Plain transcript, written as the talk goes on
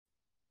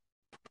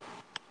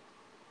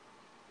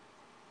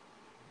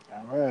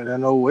All right,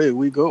 and away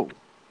we go.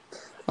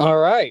 All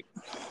right.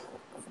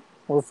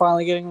 We're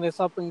finally getting this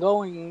up and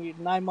going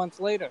 9 months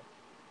later.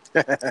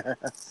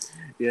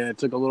 Yeah, it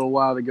took a little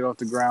while to get off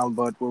the ground,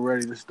 but we're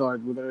ready to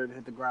start. We're ready to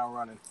hit the ground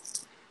running.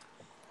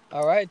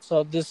 All right.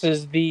 So, this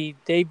is the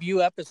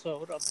debut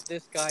episode of the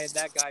This Guy and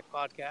That Guy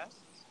podcast.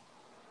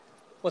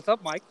 What's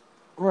up, Mike?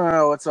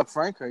 Well, what's up,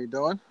 Frank? How you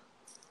doing?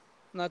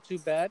 Not too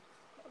bad.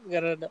 We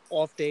got an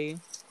off day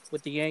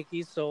with the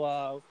Yankees,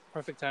 so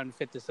perfect time to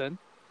fit this in.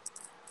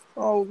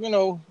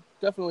 Oh,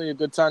 definitely a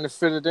good time to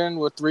fit it in.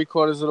 We're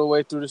 3/4 of the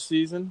way through the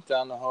season,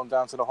 down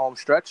to the home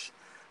stretch.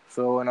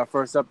 So, in our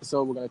first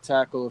episode, we're going to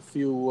tackle a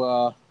few,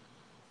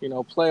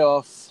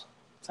 playoff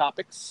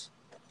topics,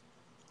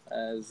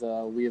 as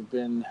we have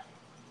been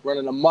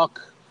running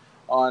amok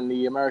on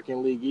the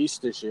American League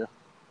East this year.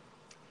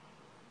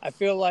 I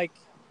feel like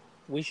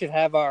we should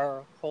have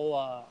our whole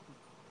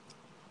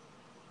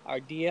our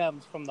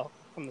DMs from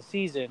the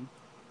season.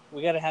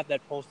 We got to have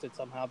that posted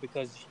somehow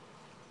because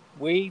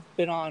we've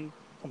been on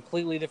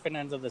completely different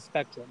ends of the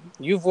spectrum.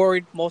 You've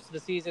worried most of the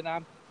season.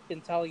 I've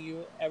been telling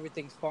you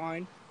everything's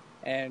fine,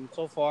 and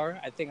so far,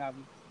 I think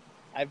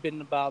I've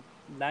been about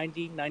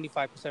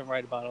 95%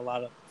 right about a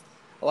lot of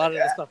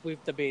the stuff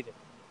we've debated.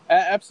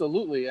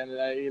 Absolutely, and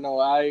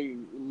I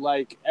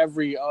like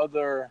every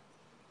other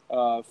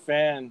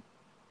fan,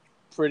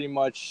 pretty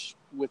much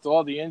with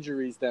all the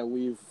injuries that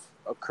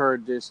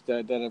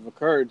that have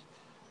occurred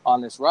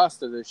on this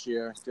roster this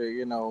year.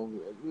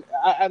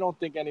 I don't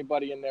think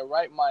anybody in their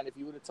right mind, if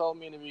you would have told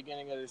me in the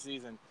beginning of the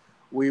season,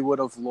 we would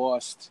have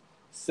lost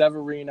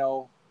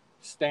Severino,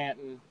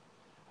 Stanton,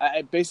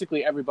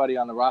 basically everybody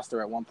on the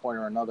roster at one point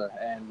or another,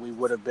 and we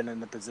would have been in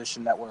the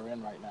position that we're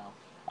in right now.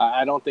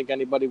 I don't think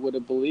anybody would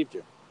have believed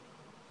you.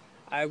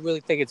 I really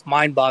think it's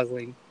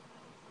mind-boggling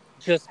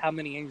just how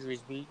many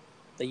injuries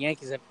the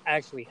Yankees have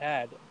actually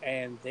had,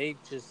 and they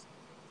just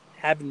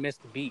haven't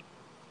missed a beat,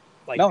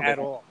 at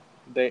all.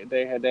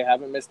 They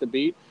haven't missed a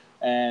beat,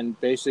 and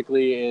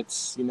basically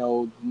it's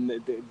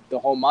the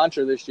whole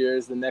mantra this year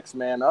is the next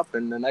man up,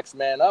 and the next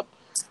man up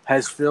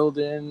has filled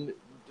in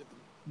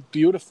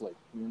beautifully.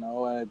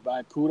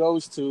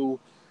 Kudos to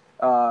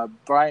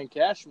Brian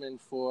Cashman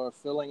for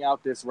filling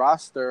out this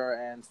roster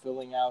and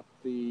filling out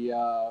the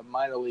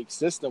minor league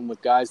system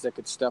with guys that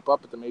could step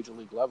up at the major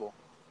league level.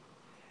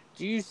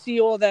 Do you see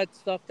all that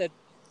stuff that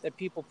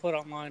people put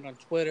online on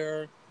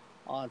Twitter,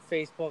 on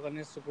Facebook, on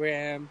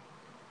Instagram,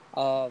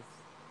 of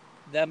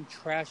them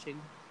trashing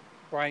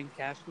Brian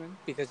Cashman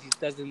because he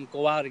doesn't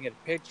go out and get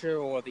a pitcher,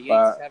 or the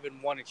Yankees haven't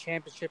won a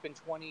championship in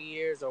 20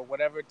 years or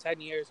whatever,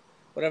 10 years,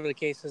 whatever the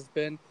case has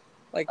been?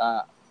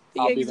 The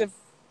Yankees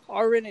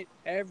are in it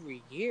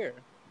every year.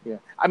 Yeah,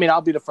 I mean,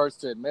 I'll be the first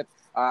to admit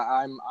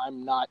I'm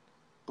not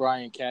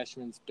Brian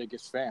Cashman's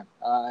biggest fan.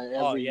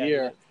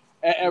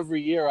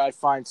 Every year I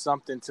find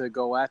something to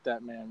go at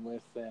that man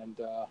with, and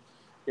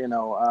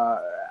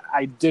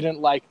I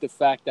didn't like the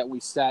fact that we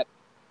sat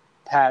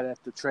pat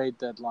at the trade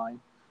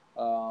deadline.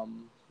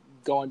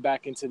 Going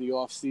back into the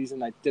off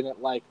season, I didn't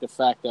like the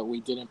fact that we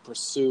didn't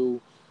pursue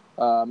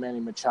Manny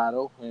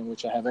Machado, in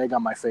which I have egg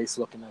on my face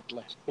looking back at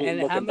that one.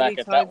 And how many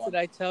times did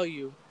I tell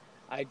you,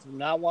 I do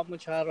not want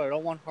Machado, I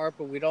don't want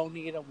Harper, we don't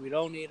need him.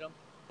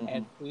 Mm-hmm.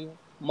 And we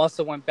must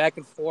have went back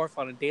and forth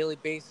on a daily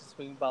basis,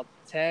 maybe about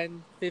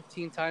 10,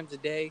 15 times a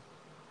day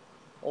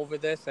over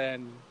this,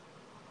 and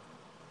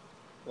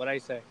what I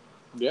say.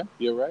 Yeah,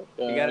 you're right.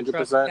 You got to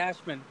trust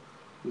Cashman,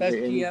 best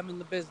GM in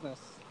the business.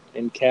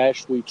 In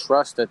Cash, we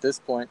trust at this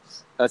point.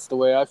 That's the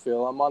way I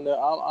feel.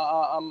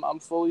 I'm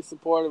fully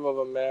supportive of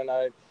him, man.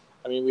 I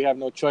mean, we have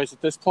no choice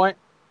at this point.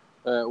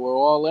 We're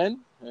all in,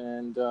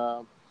 and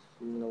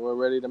we're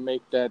ready to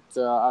make that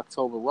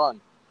October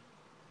run.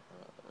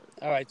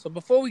 All right. So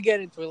before we get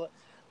into it,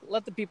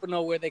 let the people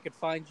know where they could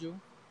find you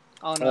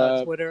on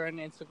Twitter and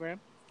Instagram.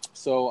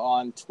 So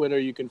on Twitter,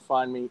 you can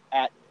find me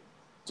at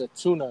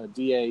Datuna,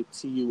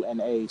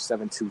 DATUNA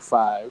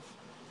 725,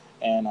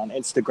 and on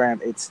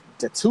Instagram, it's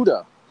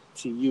Datuda,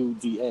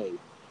 TUDA,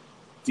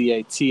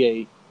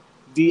 DATUDA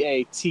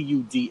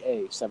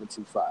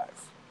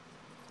 725.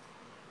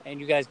 And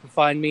you guys can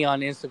find me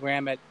on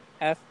Instagram at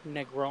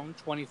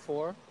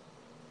FNegrone24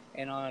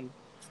 and on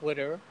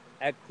Twitter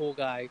at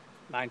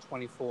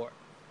CoolGuy924.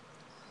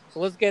 So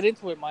let's get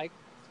into it, Mike.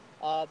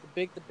 The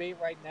big debate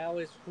right now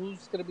is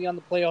who's going to be on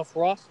the playoff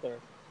roster.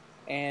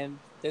 And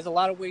there's a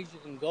lot of ways you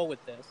can go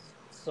with this.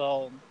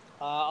 So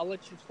I'll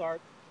let you start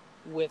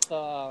with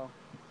who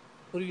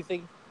do you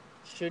think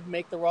should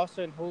make the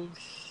roster and who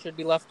should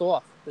be left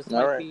off. This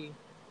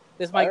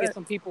might get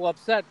some people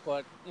upset,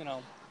 but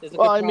it's a good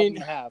problem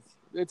to have.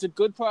 It's a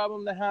good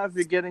problem to have.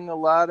 You're getting a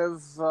lot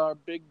of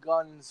big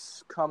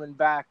guns coming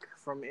back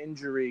from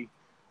injury.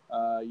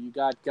 You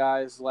got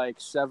guys like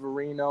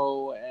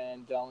Severino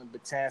and Dellin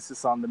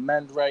Betances on the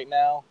mend right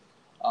now.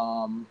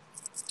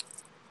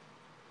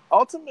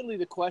 Ultimately,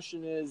 the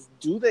question is,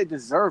 do they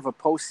deserve a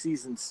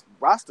postseason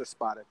roster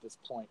spot at this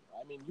point?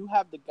 I mean, you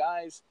have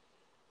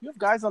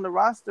guys on the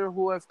roster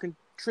who have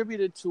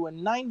contributed to a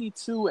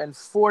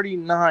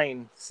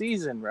 92-49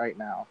 season right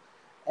now.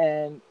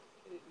 And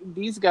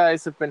these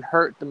guys have been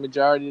hurt the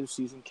majority of the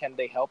season. Can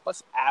they help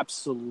us?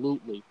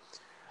 Absolutely.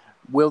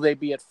 Will they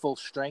be at full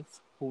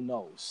strength? Who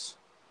knows?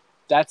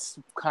 That's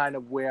kind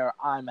of where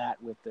I'm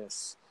at with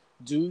this.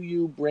 Do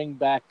you bring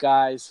back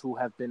guys who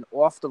have been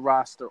off the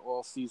roster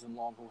all season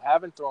long, who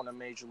haven't thrown a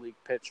major league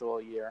pitch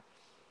all year,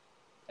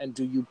 and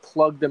do you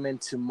plug them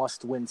into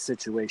must-win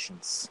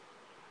situations?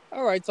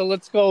 All right, so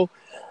let's go.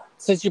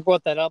 Since you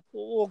brought that up,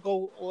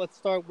 Let's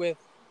start with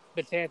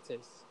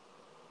Betances.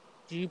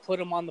 Do you put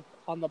him on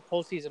the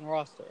postseason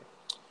roster?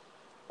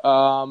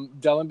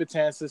 Dellin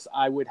Betances,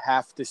 I would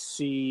have to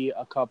see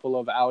a couple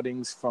of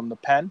outings from the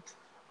pen.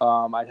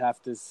 I'd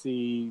have to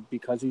see,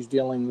 because he's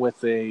dealing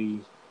with a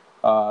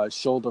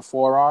shoulder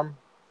forearm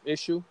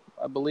issue,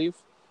 I believe.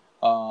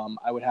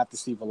 I would have to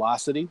see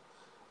velocity,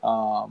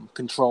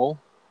 control.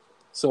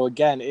 So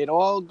again, it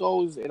all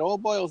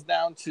boils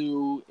down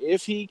to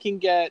if he can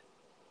get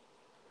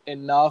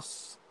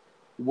enough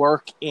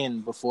work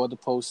in before the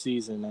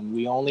postseason, and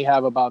we only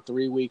have about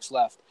 3 weeks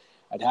left.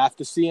 I'd have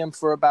to see him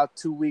for about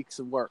 2 weeks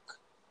of work.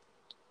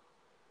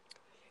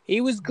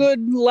 He was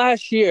good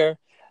last year,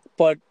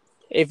 but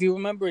if you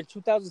remember in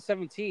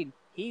 2017,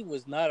 he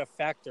was not a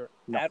factor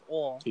at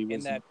all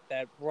in that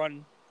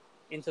run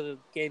into the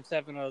Game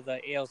 7 of the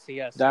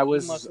ALCS.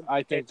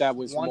 I think that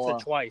was once more, or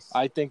twice.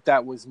 I think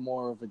that was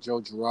more of a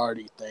Joe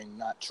Girardi thing,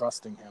 not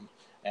trusting him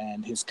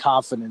and his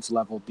confidence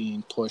level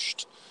being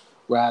pushed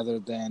rather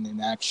than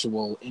an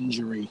actual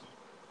injury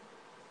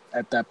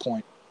at that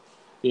point.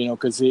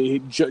 Because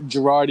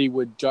Girardi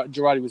was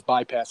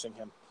bypassing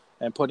him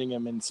and putting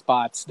him in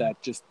spots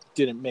that just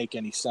didn't make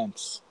any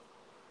sense.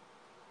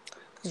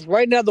 Because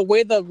right now, the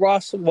way the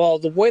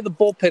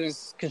bullpen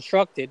is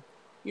constructed,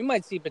 you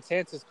might see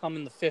Betances come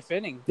in the 5th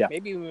inning,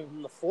 maybe even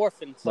in the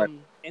 4th in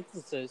some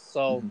instances.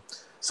 So,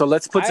 so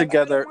let's put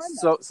together.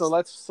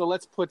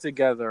 Let's put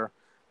together.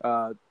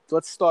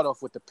 Let's start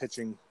off with the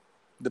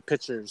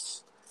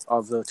pitchers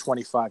of the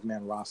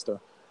 25-man roster.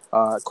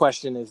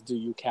 Question is, do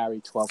you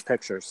carry 12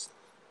 pitchers?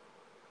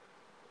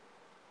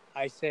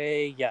 I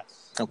say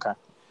yes. Okay.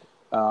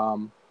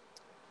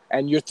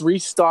 And your 3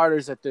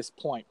 starters at this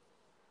point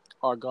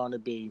are going to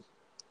be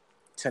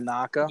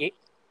Tanaka,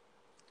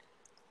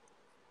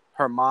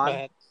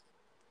 Germán,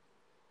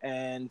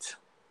 and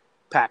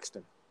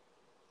Paxton.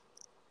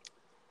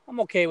 I'm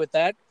okay with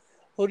that.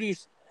 The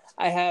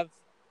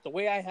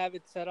way I have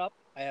it set up,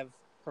 I have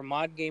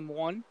Germán game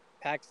 1,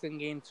 Paxton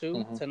game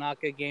 2,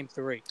 Tanaka game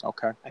 3.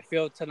 Okay. I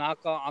feel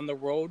Tanaka on the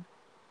road,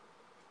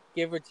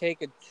 give or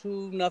take a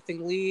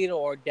 2-0 lead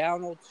or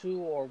down 0-2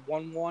 or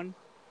 1-1,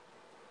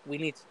 we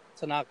need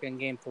Tanaka in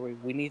game 3.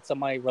 We need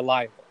somebody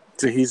reliable.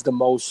 So he's the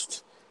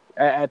most,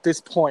 at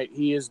this point,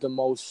 he is the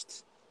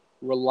most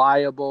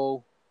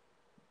reliable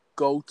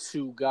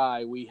go-to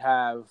guy we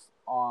have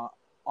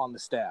on the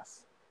staff.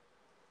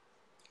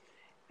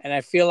 And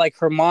I feel like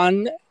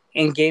Germán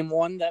in game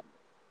 1 that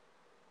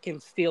can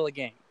steal a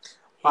game.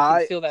 He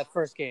can steal that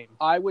first game.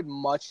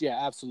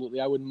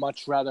 Absolutely. I would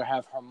much rather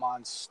have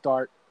Germán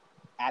start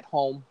at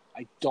home.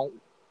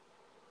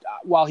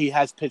 While he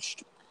has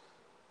pitched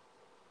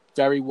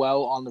very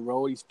well on the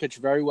road, he's pitched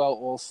very well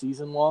all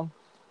season long.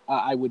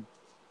 I would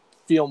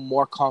feel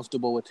more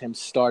comfortable with him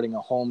starting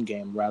a home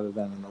game rather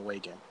than an away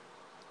game.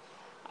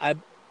 I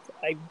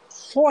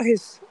saw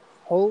his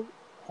home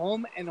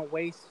and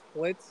away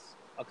splits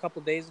a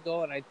couple days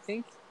ago, and I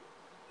think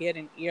he had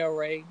an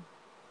ERA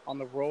on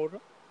the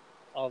road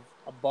of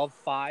above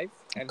 5,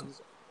 and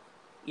his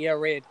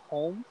ERA at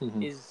home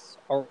is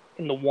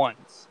in the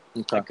 1s.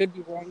 Okay. I could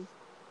be wrong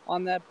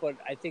on that, but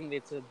I think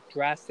it's a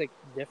drastic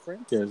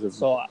difference.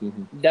 So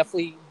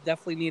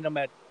definitely need him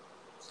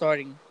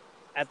starting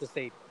at the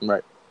stadium.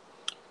 Right.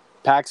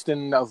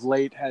 Paxton of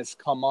late has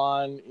come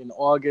on in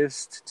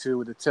August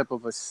to the tip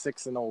of a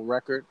 6-0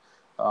 record.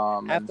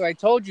 After I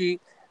told you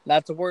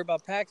not to worry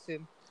about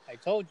Paxton, I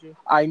told you.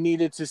 I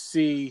needed to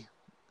see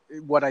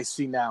what I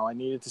see now. I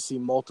needed to see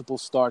multiple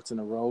starts in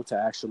a row to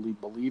actually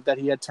believe that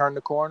he had turned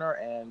the corner,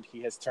 and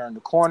he has turned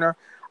the corner.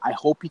 I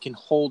hope he can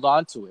hold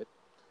on to it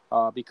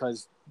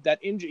because that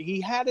injury,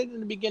 he had it in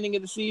the beginning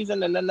of the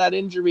season, and then that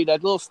injury,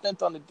 that little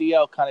stint on the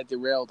DL kind of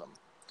derailed him.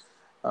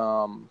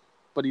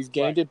 But he's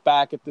gained it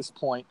back at this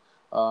point.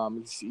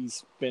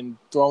 He's been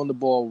throwing the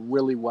ball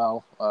really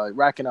well,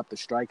 racking up the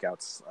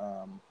strikeouts.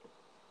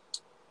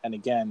 And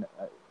again,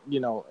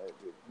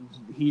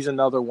 he's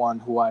another one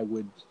who I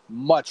would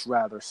much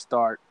rather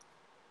start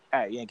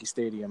at Yankee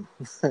Stadium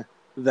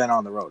than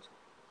on the road.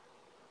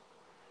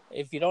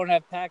 If you don't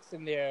have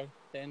Paxton there,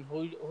 then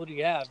who do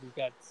you have? You've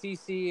got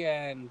CC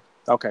and...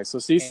 Okay, so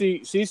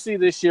CC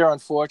this year,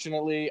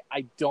 unfortunately,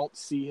 I don't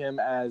see him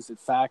as a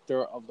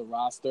factor of the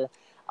roster.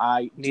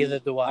 Neither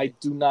do I. I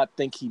do not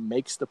think he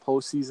makes the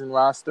postseason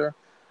roster.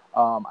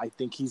 I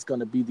think he's going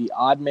to be the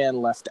odd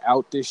man left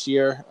out this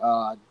year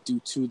due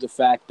to the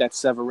fact that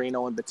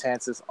Severino and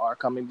Betances are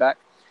coming back.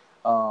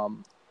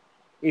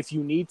 If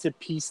you need to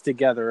piece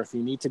together, if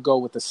you need to go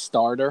with a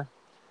starter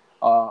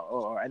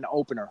or an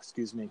opener,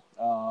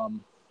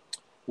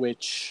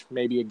 which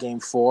maybe a game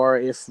 4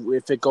 if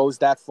it goes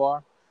that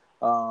far,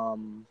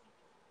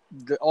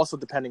 also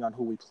depending on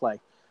who we play.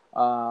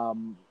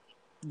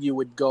 You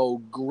would go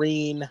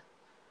Green,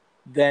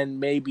 then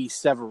maybe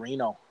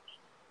Severino,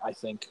 I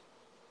think.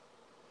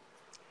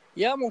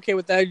 Yeah, I'm okay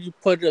with that. You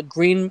put a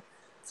Green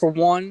for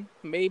one,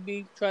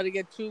 maybe try to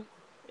get two,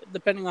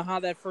 depending on how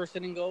that first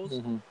inning goes.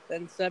 Mm-hmm.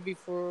 Then Sevy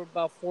for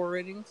about 4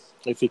 innings.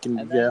 If he can,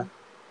 And yeah. then,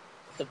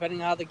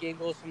 depending on how the game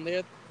goes from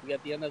there, you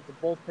got the end of the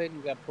bullpen.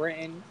 You got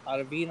Britton,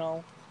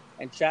 Ottavino,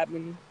 and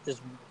Chapman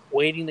just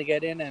waiting to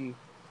get in. And,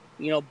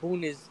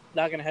 Boone is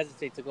not going to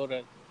hesitate to go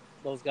to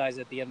those guys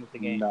at the end of the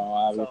game.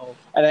 No,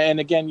 and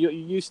again,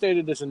 you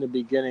stated this in the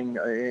beginning,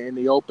 in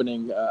the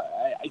opening.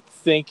 I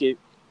think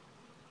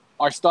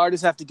our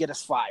starters have to get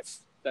us 5.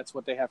 That's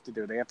what they have to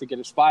do. They have to get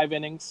us 5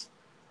 innings,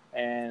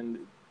 and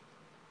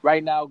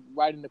right now,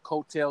 riding the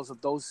coattails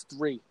of those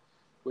 3,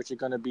 which are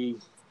going to be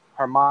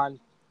Herman,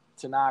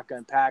 Tanaka,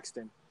 and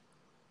Paxton.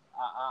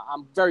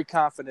 I'm very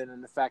confident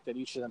in the fact that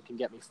each of them can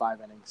get me 5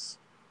 innings.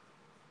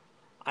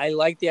 I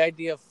like the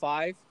idea of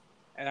 5,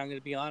 and I'm going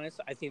to be honest.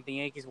 I think the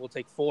Yankees will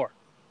take 4.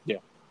 Yeah,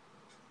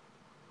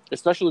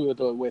 especially with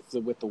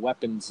the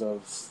weapons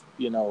of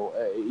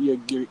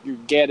you're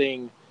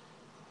getting.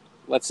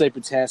 Let's say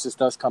Betances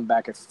does come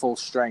back at full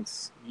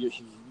strength. You're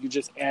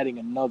just adding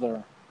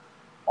another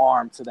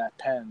arm to that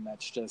pen.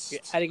 That's just...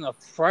 You're adding a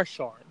fresh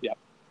arm. Yep,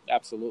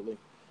 absolutely.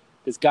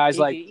 Because guys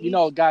like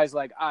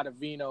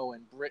Ottavino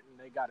and Britton,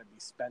 they got to be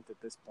spent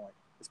at this point.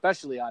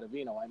 Especially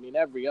Ottavino. I mean,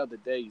 every other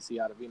day you see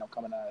Ottavino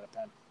coming out of the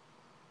pen.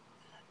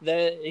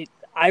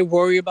 I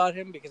worry about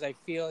him because I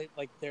feel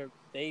like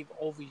they've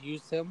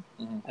overused him,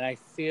 and I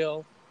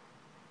feel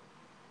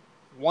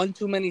one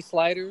too many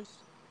sliders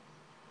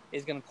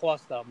is going to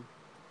cost them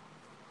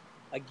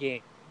a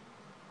game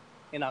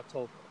in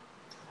October.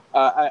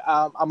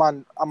 I'm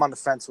on the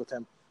fence with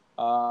him.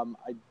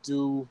 I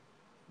do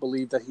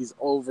believe that he's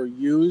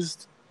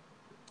overused,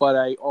 but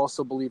I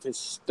also believe his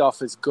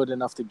stuff is good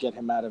enough to get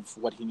him out of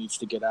what he needs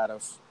to get out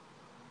of.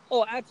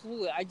 Oh,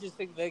 absolutely. I just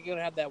think they're going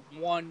to have that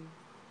one.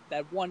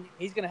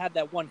 He's going to have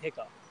that one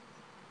hiccup.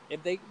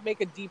 If they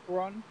make a deep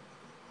run,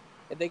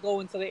 if they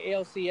go into the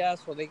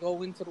ALCS or they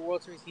go into the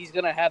World Series, he's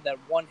going to have that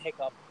one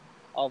hiccup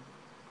of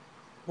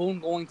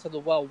Boone going to the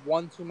well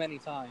one too many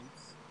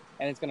times,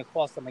 and it's going to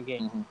cost them a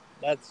game.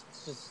 That's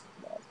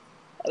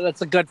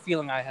a gut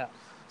feeling I have.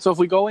 So if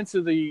we go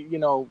into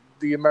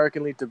the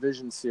American League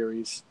Division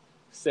Series,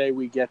 say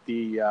we get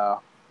the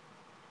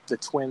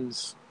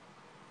Twins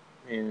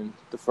in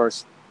the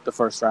first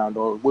round,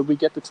 or would we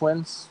get the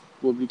Twins?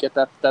 Would we get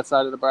that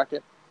side of the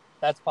bracket?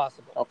 That's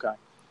possible. Okay.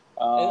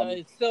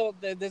 It's still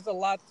there's a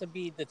lot to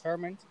be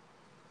determined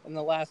in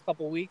the last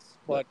couple of weeks,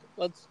 but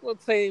let's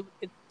say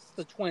it's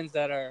the Twins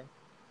that are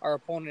our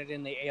opponent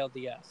in the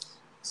ALDS.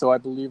 So I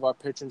believe our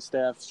pitching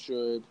staff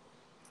should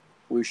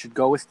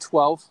go with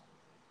 12.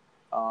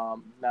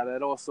 Now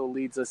that also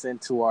leads us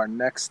into our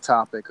next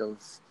topic of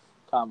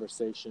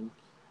conversation,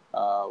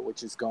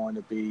 which is going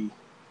to be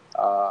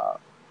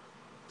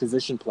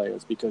position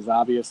players, because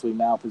obviously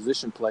now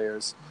position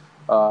players,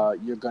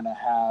 you're going to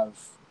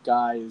have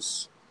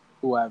guys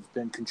who have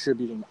been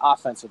contributing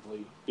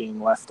offensively being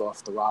left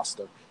off the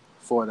roster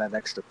for that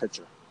extra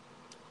pitcher.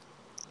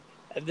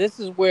 And this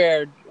is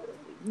where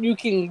you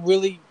can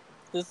really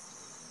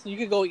you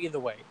could go either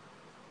way.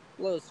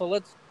 So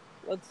let's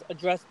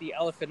address the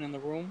elephant in the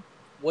room.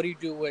 What do you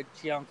do with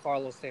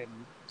Giancarlo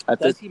Stanton?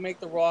 Does he make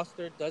the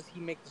roster? Does he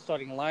make the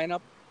starting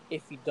lineup?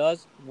 If he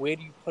does, where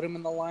do you put him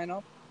in the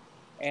lineup?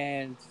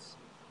 And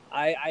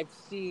I've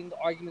seen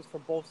arguments for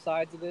both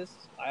sides of this.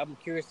 I'm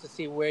curious to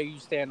see where you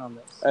stand on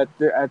this.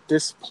 At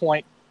this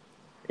point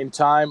in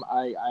time,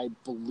 I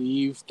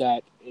believe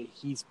that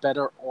he's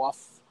better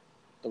off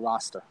the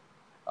roster.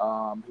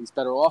 He's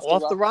better off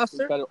the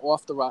roster? He's better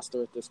off the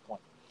roster at this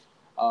point.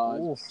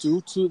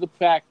 Due to the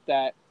fact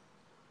that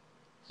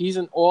he's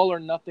an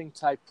all-or-nothing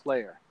type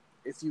player.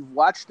 If you've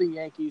watched the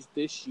Yankees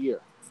this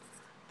year,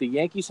 the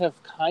Yankees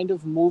have kind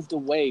of moved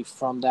away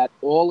from that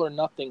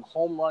all-or-nothing,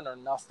 home run or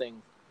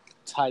nothing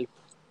type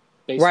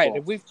baseball.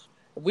 Right.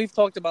 We've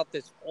talked about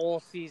this all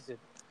season.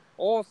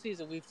 All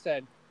season we've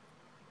said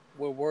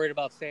we're worried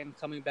about Stanton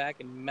coming back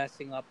and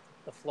messing up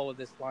the flow of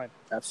this lineup.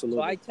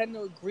 Absolutely. So I tend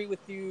to agree with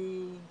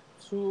you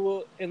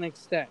to an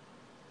extent.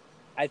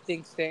 I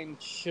think Stanton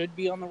should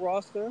be on the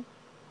roster,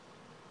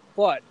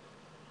 but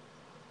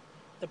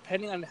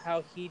depending on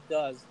how he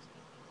does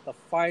the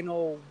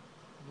final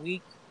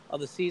week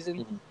of the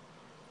season,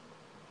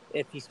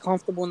 if he's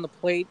comfortable in the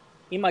plate,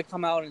 he might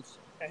come out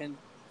and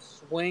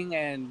swing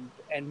and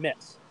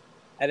miss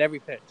at every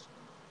pitch.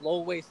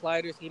 Low-way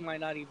sliders, he might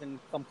not even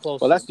come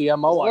close. Well, that's the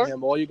MO on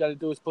him. All you got to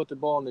do is put the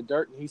ball in the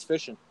dirt, and he's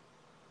fishing.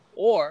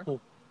 Or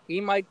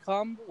he might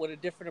come with a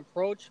different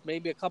approach,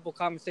 maybe a couple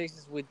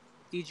conversations with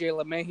DJ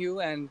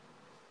LeMahieu, and,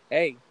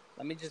 hey,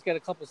 let me just get a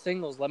couple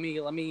singles. Let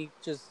me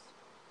just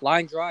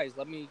line drives.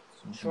 Let me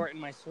shorten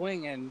my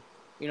swing, and,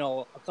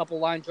 a couple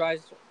line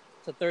drives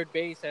to third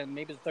base, and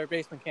maybe the third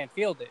baseman can't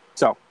field it.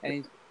 So,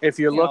 if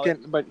you're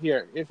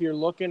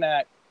looking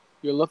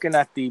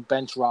at the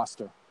bench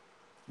roster,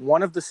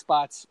 one of the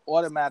spots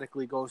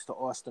automatically goes to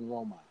Austin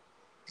Romine.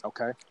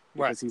 Okay,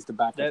 Right. because he's the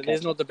backup There's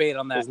catcher. no debate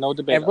on that. There's no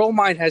debate. And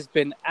Romine has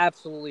been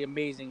absolutely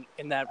amazing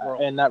in that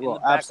role. In that role, the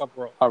backup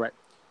role. All right.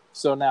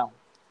 So now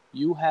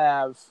you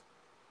have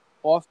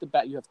off the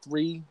bat, you have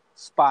 3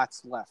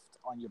 spots left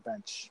on your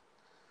bench.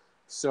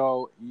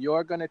 So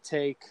you're going to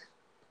take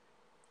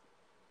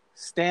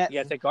Stanton.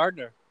 Yeah, take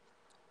Gardner.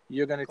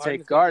 You're going to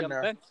take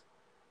Gardner. Bench.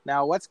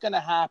 Now, what's going to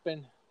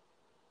happen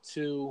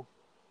to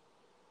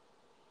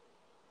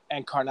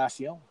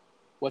Encarnacion?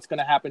 What's going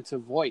to happen to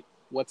Voit?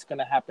 What's going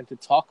to happen to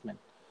Talkman?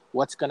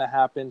 What's going to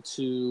happen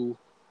to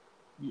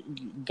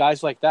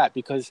guys like that?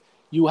 Because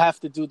you have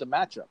to do the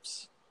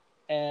matchups.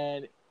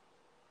 And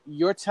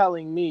you're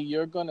telling me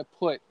you're going to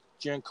put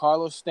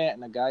Giancarlo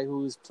Stanton, a guy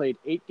who's played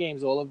 8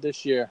 games all of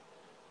this year,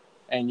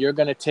 and you're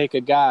going to take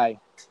a guy,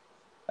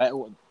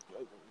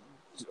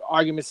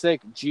 argument's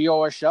sake,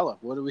 Gio Urshela.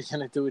 What are we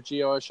going to do with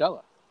Gio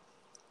Urshela?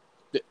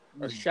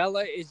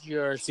 Urshela is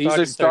your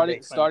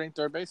starting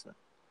third baseman.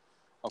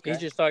 Okay.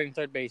 He's your starting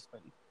third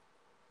baseman.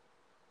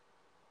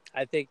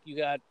 I think you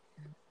got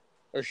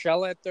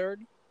Urshela at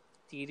third,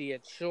 Didi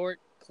at short,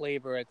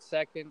 Kleber at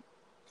second,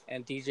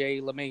 and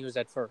DJ LeMahieu's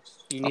at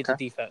first. You need the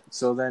defense.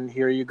 So then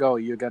here you go.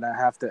 You're going to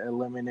have to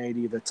eliminate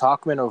either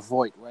Talkman or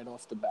Voit right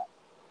off the bat.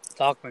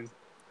 Talkman.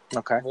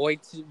 Okay.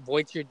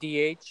 Voit's your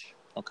DH.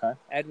 Okay.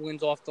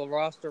 Edwin's off the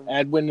roster.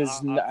 Edwin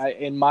is,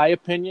 in my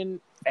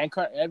opinion,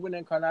 Edwin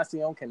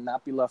Encarnacion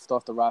cannot be left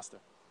off the roster.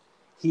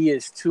 He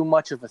is too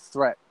much of a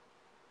threat.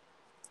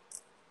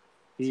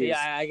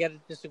 I got to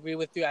disagree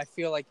with you. I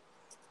feel like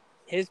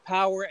his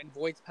power and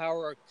Voigt's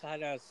power are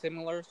kind of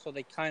similar, so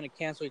they kind of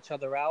cancel each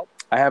other out.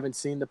 I haven't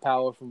seen the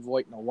power from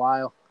Voit in a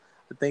while.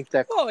 I think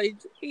that. Oh,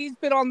 he's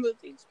been on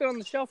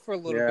the shelf for a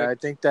little bit. Yeah, I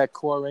think that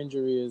core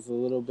injury is a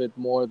little bit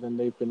more than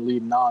they've been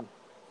leading on.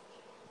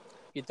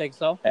 You think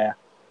so? Yeah,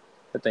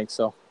 I think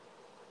so.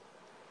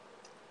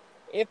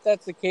 If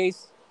that's the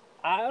case,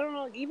 I don't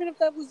know. Even if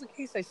that was the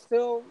case, I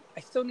still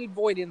need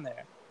Voit in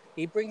there.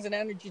 He brings an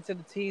energy to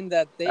the team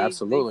that they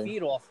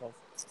feed off of.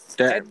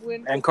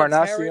 Edwin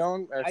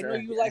Encarnacion. I know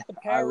you like the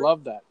Parrot. I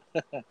love that.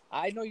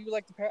 I know you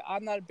like the Parrot.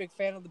 I'm not a big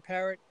fan of the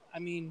Parrot. I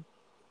mean,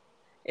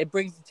 it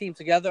brings the team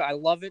together. I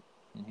love it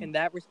in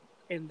that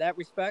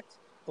respect.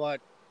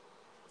 But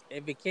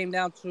if it came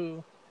down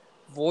to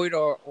Voit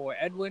or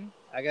Edwin,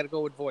 I got to go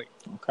with Voit.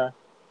 Okay.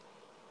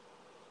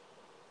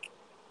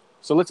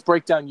 So let's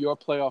break down your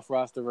playoff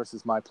roster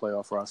versus my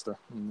playoff roster,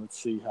 and let's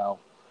see how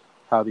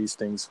these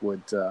things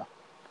would.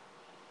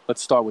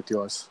 Let's start with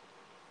yours.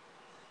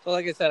 So,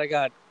 like I said, I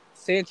got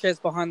Sanchez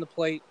behind the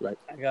plate. Right.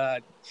 I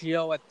got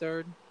Gio at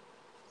third,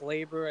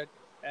 Glaber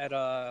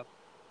Gio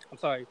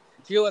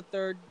at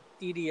third,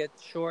 Didi at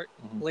short,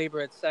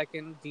 Glaber at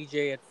second,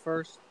 DJ at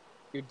first.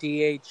 Your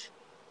DH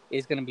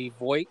is going to be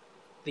Voit.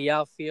 The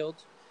outfield.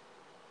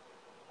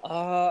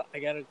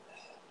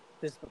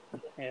 This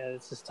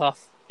is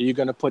tough. Are you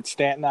going to put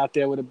Stanton out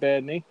there with a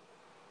bad knee?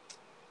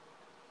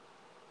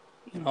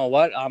 You know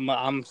what?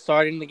 I'm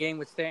starting the game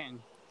with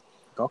Stanton.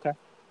 Okay.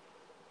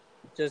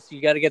 Just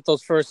you got to get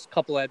those first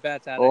couple at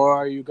bats out. Or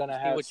are you going to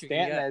have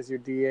Stanton as your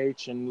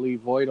DH and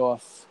leave Voit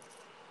off?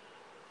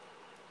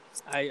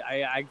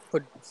 I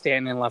put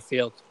Stanton in left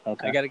field.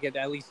 Okay. I got to get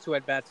at least 2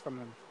 at bats from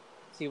him.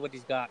 See what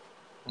he's got.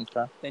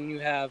 Okay. Then you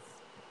have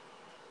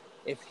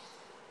we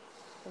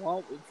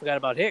forgot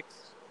about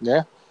Hicks.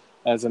 Yeah,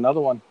 as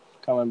another one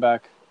coming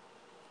back.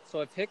 So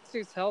if Hicks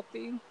is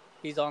healthy,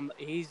 he's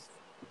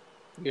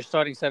your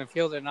starting center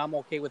fielder, and I'm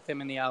okay with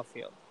him in the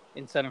outfield,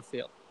 in center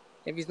field.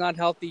 If he's not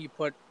healthy, you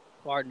put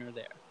Gardner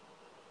there.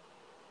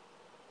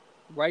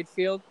 Right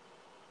field,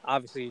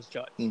 obviously, is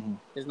Judge. Mm-hmm.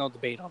 There's no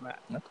debate on that.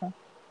 Okay.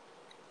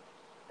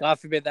 God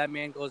forbid that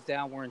man goes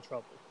down, we're in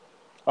trouble.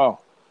 Oh,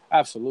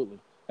 absolutely.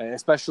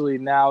 Especially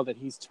now that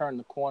he's turned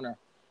the corner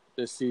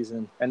this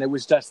season, and it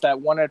was just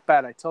that one at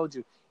bat. I told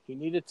you he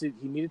needed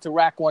to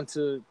rack one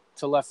to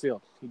left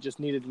field. He just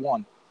needed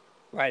one.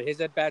 Right.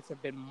 His at bats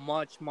have been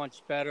much,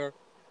 much better.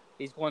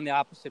 He's going the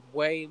opposite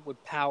way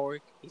with power.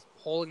 He's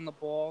pulling the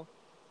ball.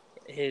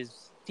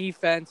 His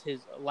defense.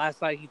 His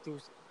last night he threw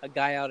a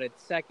guy out at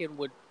second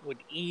with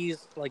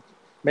ease. Like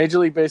Major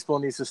League Baseball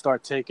needs to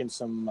start taking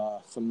some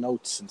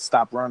notes and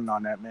stop running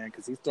on that man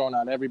because he's throwing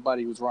out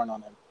everybody who's running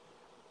on him.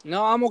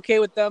 No, I'm okay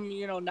with them,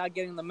 not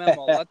getting the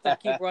memo. Let them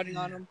keep running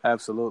on him.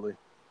 Absolutely.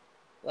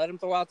 Let him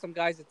throw out some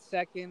guys at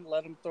second.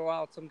 Let him throw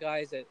out some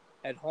guys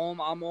at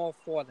home. I'm all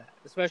for that,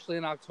 especially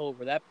in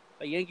October. That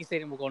Yankee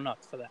Stadium will go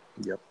nuts for that.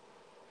 Yep.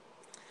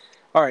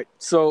 All right.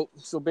 So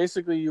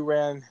basically, you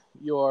ran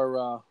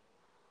your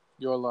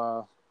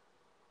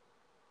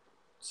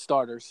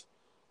starters.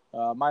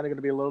 Mine are going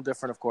to be a little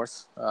different, of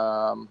course.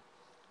 Behind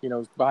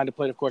the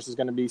plate, of course, is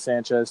going to be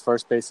Sanchez.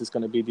 First base is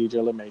going to be DJ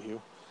LeMahieu.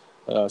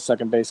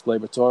 Second base,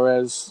 Gleyber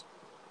Torres.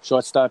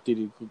 Shortstop,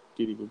 Didi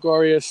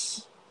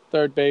Gregorius.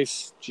 Third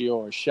base,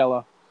 Gio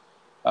Urshela.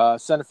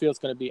 Center field is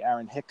going to be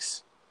Aaron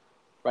Hicks.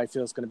 Right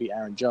field is going to be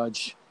Aaron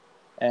Judge.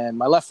 And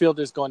my left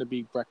fielder is going to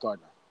be Brett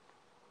Gardner.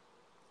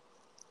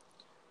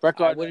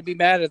 I wouldn't be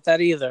mad at that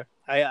either.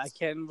 I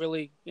can't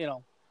really,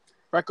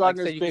 Brett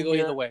Gardner's been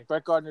here.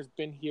 Brett Gardner's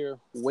been here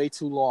way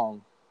too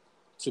long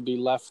to be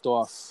left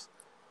off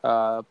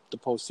the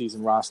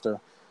postseason roster.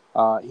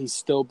 He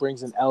still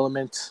brings an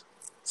element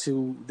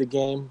to the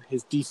game.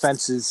 His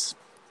defense is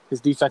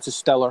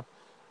stellar.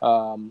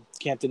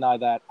 Can't deny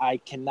that. I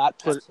cannot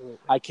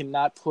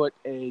put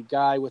a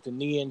guy with a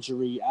knee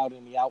injury out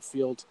in the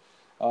outfield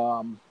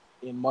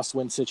in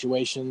must-win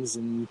situations,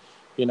 and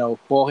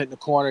ball hit in the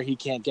corner, he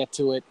can't get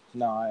to it.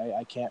 No,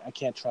 I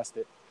can't trust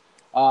it.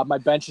 My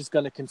bench is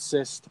going to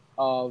consist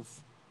of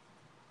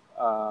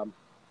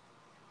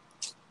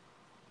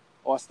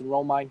Austin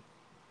Romine.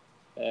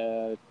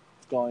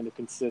 It's going to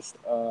consist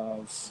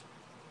of,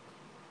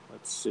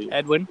 let's see,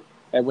 Edwin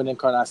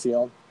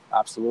Encarnacion,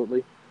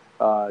 absolutely.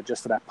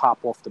 Just for that pop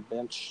off the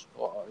bench.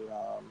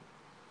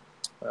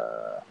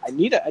 I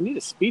need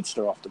a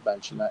speedster off the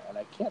bench, and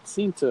I can't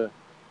seem to.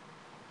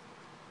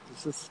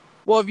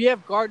 Well, if you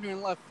have Gardner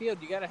in left field,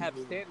 you got to have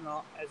Stanton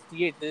as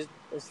DH.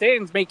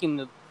 Stanton's making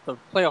the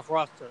playoff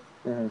roster,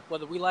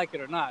 whether we like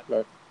it or not.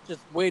 Right.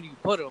 Just where do you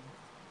put him?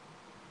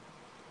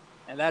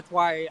 And that's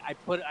why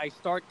I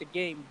start the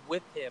game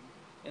with him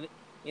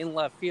in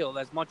left field.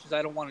 As much as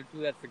I don't want to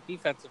do that for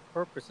defensive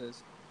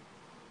purposes,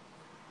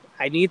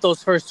 I need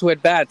those first two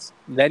at bats.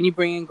 Then you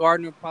bring in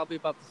Gardner probably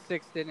about the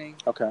 6th inning.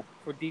 Okay.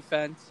 For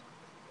defense,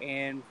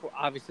 and for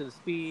obviously the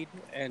speed,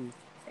 and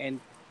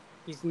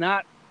he's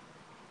not.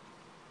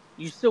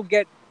 You still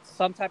get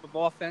some type of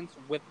offense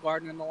with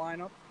Gardner in the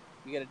lineup.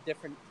 You get a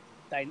different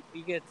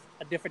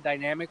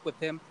dynamic with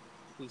him.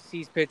 He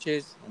sees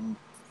pitches.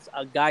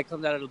 A guy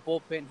comes out of the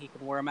bullpen, he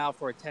can wear him out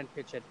for a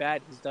 10-pitch at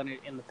bat. He's done it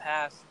in the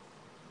past,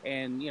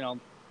 and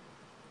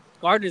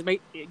Gardner's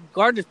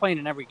playing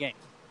in every game.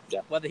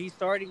 Yeah. Whether he's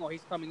starting or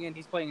he's coming in,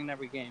 he's playing in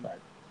every game. Right.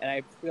 And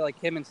I feel like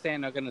him and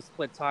Stan are going to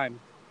split time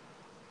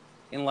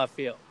in left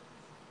field.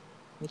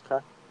 Okay.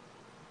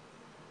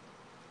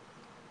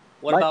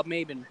 What about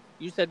Maben?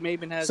 You said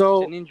Maben has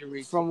an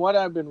injury. From what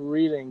I've been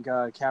reading,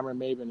 Cameron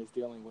Maben is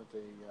dealing with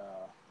a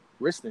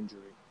wrist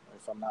injury,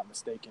 if I'm not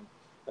mistaken.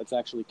 That's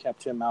actually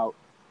kept him out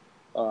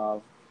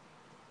for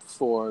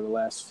the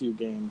last few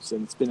games,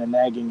 and it's been a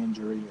nagging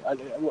injury.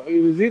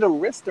 It was either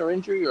wrist or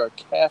injury or a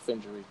calf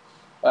injury.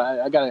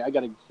 I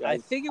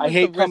think it was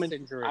the wrist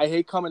injury. I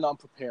hate coming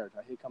unprepared.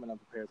 To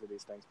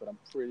these things, but I'm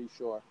pretty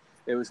sure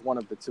it was one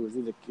of the two.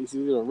 It's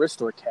either a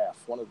wrist or a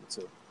calf, one of the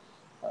two.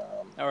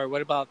 All right,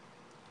 what about?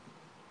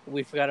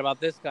 We forgot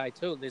about this guy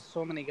too. There's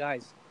so many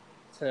guys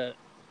to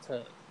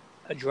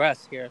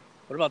address here.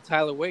 What about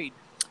Tyler Wade?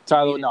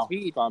 Tyler Wade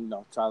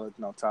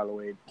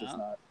does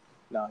not.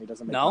 No, he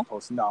doesn't make my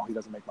post. No, he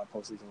doesn't make my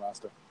postseason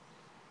roster.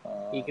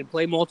 He can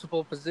play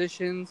multiple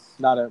positions. He's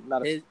not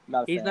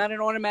not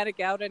an automatic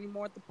out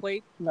anymore at the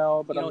plate.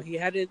 No, but he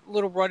had a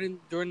little run in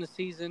during the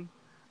season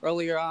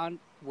earlier on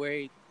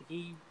where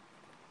he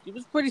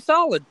was pretty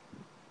solid.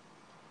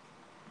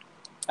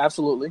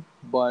 Absolutely,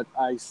 but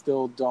I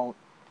still don't.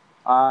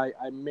 I'd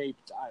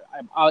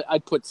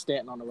put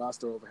Stanton on the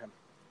roster over him.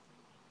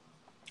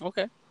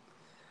 Okay.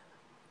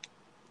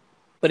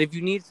 But if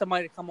you need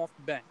somebody to come off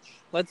the bench,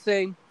 let's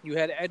say you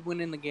had Edwin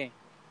in the game.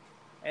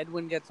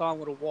 Edwin gets on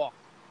with a walk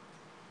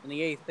in the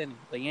 8th inning.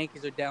 The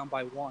Yankees are down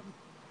by 1.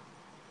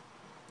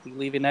 You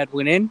leaving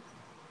Edwin in,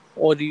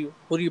 or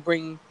who do you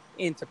bring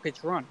in to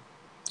pitch run?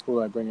 Who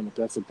do I bring in?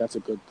 That's a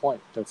good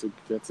point. That's a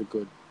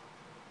good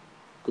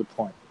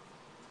point.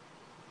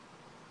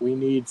 We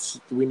need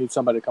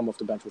somebody to come off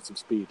the bench with some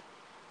speed.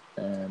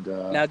 And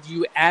now, do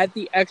you add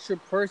the extra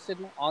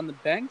person on the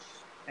bench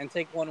and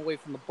take one away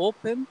from the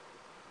bullpen?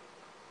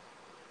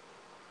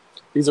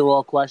 These are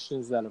all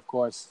questions that, of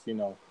course,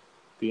 the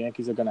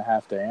Yankees are going to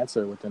have to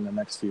answer within the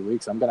next few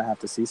weeks. I'm going to have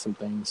to see some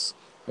things.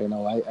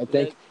 I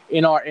think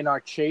in our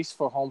chase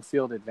for home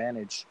field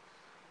advantage,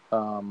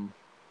 in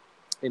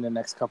the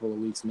next couple of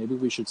weeks, maybe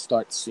we should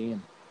start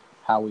seeing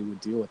how we would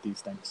deal with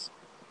these things.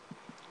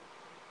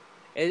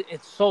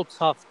 It's so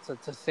tough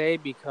to say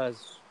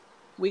because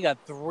we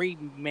got the three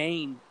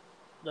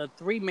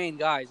main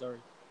guys are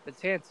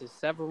Betances,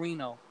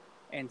 Severino,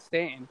 and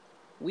Stanton.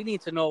 We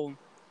need to know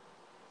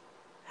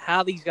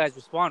how these guys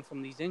respond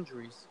from these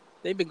injuries.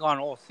 They've been gone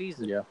all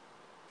season. Yeah.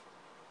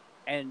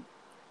 And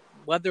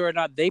whether or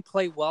not they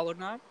play well or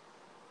not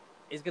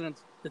is going to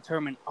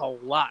determine a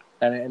lot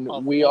and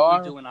of we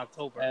what we do in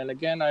October. And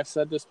again, I've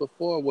said this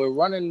before, we're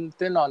running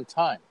thin on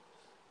time.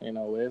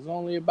 There's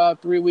only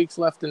about 3 weeks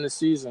left in the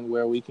season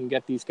where we can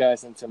get these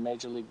guys into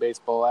Major League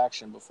Baseball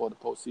action before the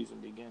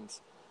postseason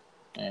begins.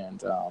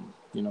 And,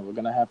 we're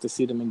going to have to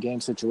see them in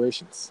game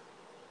situations.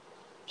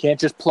 Can't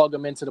just plug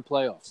them into the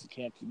playoffs.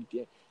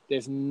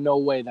 There's no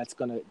way that's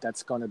not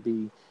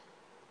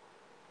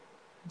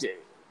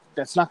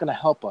going to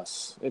help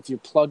us. If you're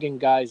plugging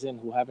guys in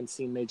who haven't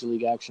seen Major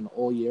League action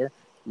all year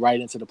right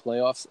into the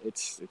playoffs,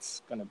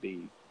 it's going to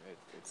be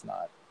it's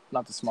not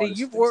the smartest.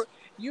 See,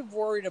 you've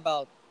worried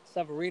about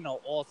Severino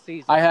all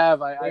season. I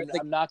have.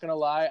 I'm not going to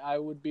lie. I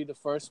would be the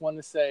first one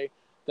to say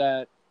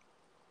that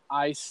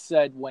I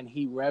said when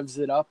he revs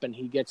it up and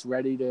he gets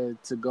ready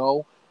to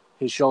go,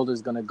 his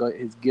shoulder's going to go.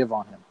 His give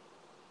on him.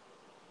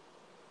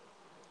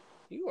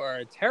 You are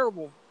a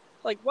terrible.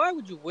 Why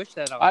would you wish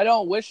that on him? I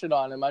don't wish it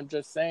on him. I'm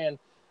just saying,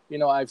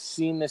 I've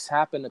seen this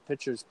happen to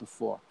pitchers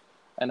before,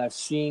 and I've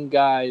seen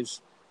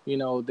guys,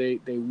 they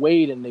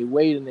wait and they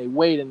wait and they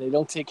wait and they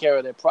don't take care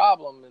of their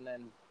problem, and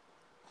then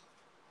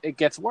it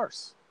gets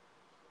worse.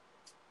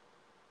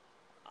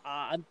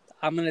 I'm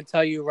going to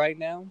tell you right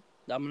now.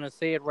 I'm going to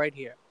say it right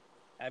here.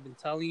 I've been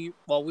telling you.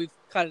 Well, we've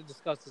kind of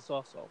discussed this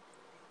also.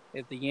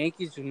 If the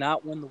Yankees do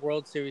not win the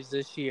World Series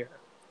this year,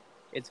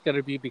 it's going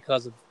to be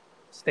because of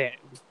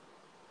Stanton.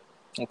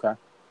 Okay.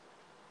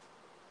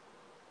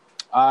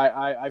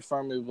 I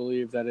firmly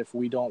believe that if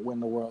we don't win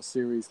the World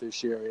Series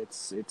this year,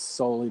 it's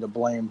solely to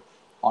blame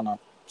on our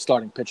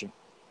starting pitching.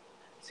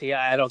 See,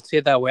 I don't see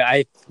it that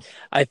way.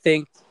 I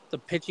think the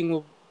pitching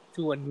will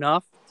do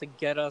enough to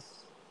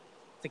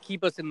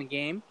keep us in the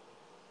game,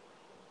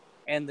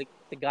 and the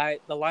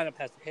lineup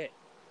has to hit,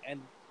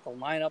 and the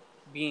lineup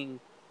being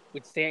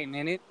with Stanton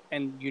in it,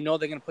 and they're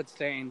going to put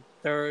Stanton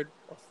third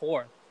or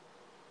fourth.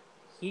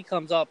 He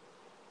comes up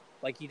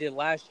like he did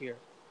last year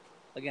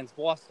against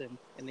Boston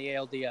in the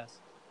ALDS.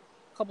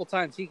 A couple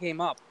times he came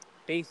up,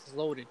 bases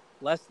loaded,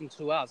 less than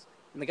 2 outs,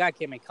 and the guy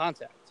can't make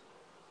contact.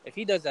 If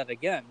he does that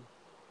again,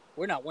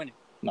 we're not winning.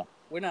 No.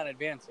 We're not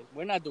advancing.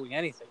 We're not doing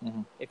anything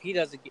Mm-hmm. if he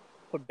doesn't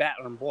put bat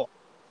on the ball.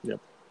 Yep.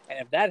 And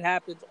if that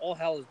happens, all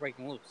hell is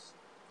breaking loose.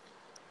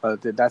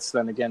 But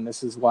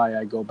this is why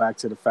I go back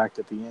to the fact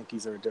that the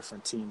Yankees are a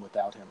different team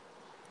without him.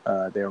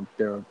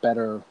 They're a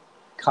better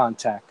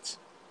contact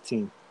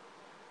team.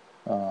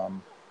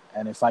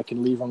 And if I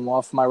can leave him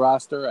off my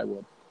roster, I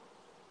would.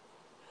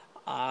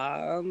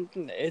 I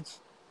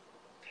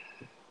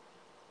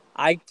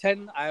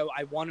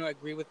want to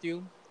agree with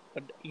you,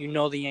 but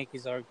the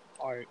Yankees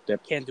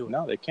can't do it.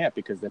 No, they can't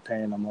because they're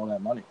paying them all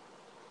that money.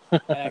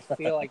 And I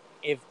feel like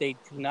if they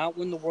do not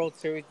win the World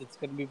Series, it's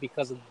going to be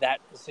because of that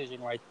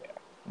decision right there.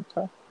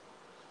 Okay.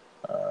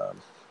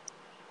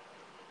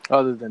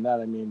 Other than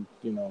that, I mean,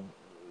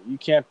 you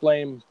can't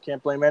blame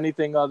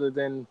anything other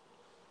than,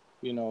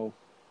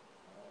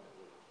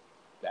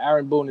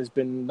 Aaron Boone has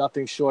been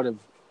nothing short of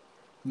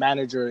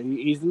manager.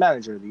 He's the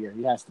manager of the year.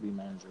 He has to be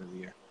manager of the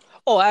year.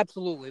 Oh,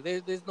 absolutely.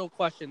 There's no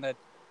question that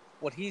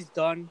what he's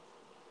done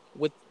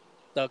with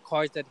the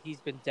cards that he's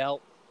been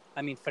dealt,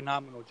 I mean,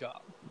 phenomenal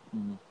job.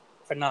 Mm-hmm.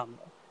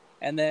 Phenomenal.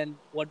 And then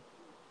what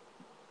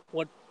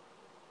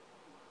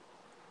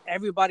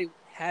everybody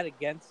had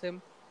against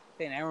him,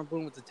 saying Aaron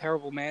Boone was a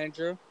terrible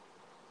manager,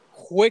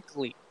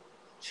 quickly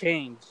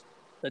changed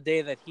the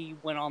day that he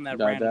went on that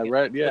rant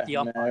with the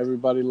umpires.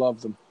 Everybody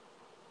loved him.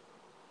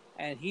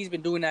 And he's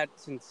been doing that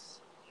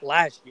since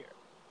last year.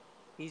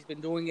 He's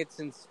been doing it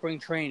since spring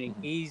training.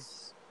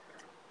 Mm-hmm.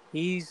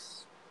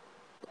 He's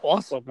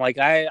awesome. Like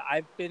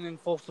I've been in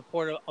full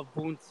support of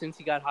Boone since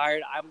he got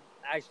hired. I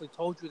actually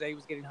told you that he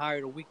was getting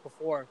hired a week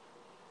before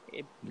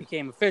it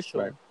became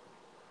official. Right.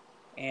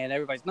 And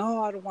everybody's,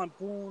 no, I don't want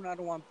Boone.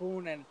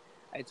 And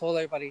I told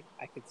everybody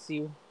I could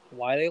see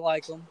why they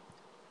like him.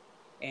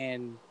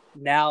 And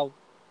now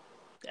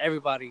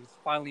everybody's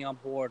finally on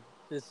board.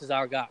 This is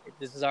our guy.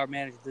 This is our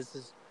manager. This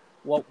is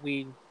what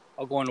we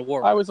are going to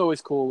work. I was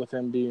always cool with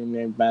him being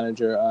named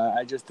manager.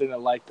 I just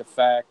didn't like the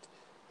fact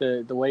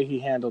the way he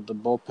handled the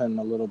bullpen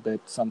a little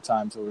bit.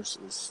 Sometimes it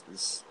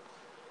was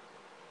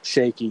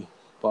shaky,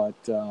 but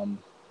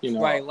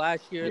right.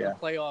 Last year in the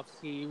playoffs,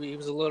 he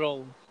was a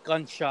little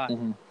gunshot,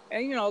 mm-hmm.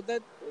 And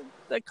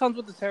that comes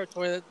with the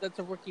territory. That's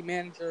a rookie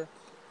manager,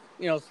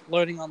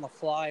 learning on the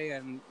fly,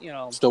 and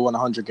still won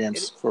 100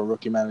 games for a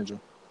rookie manager.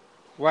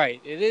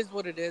 Right. It is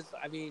what it is.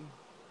 I mean,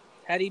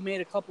 had he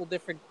made a couple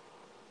different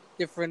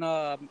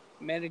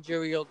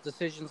managerial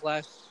decisions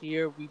last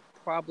year, we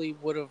probably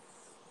would have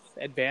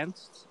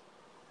advanced.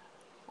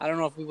 I don't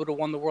know if we would have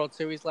won the World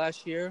Series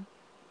last year,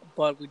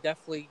 but we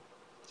definitely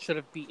should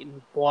have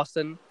beaten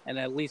Boston and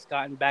at least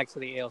gotten back to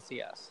the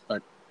ALCS.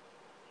 Right.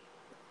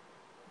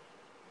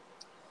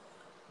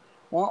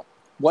 Well,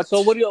 so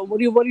what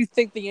do you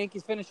think the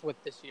Yankees finish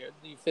with this year?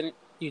 Do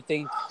you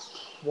think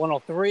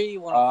 103,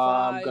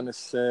 105? I'm gonna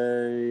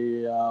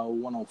say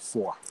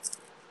 104.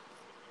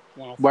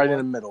 104? Right in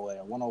the middle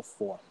there,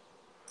 104.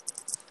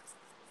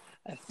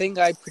 I think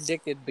I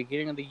predicted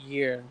beginning of the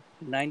year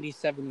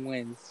 97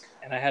 wins,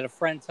 and I had a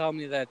friend tell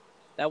me that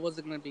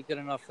wasn't going to be good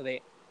enough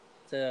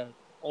to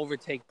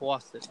overtake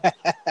Boston.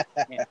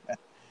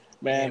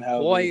 Man,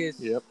 boy,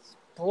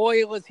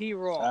 was he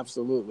wrong.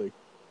 Absolutely.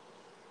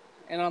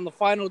 And on the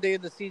final day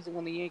of the season,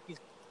 when the Yankees,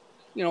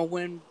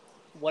 win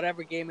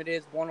whatever game it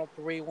is,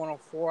 103,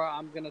 104,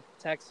 I'm going to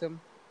text him,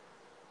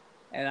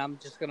 and I'm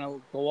just going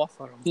to go off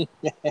on him.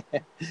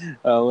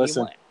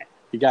 Listen,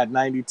 you got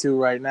 92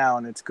 right now,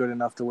 and it's good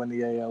enough to win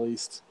the AL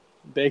East.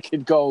 They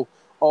could go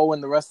in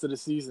the rest of the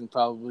season,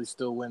 probably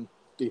still win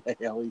the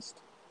AL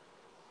East.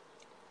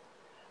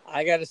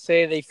 I got to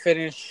say they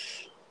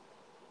finish,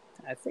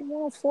 I think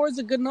 104 is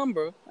a good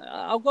number.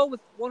 I'll go with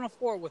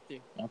 104 with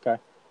you. Okay.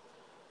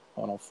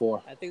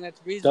 104. I think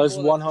that's reasonable. Does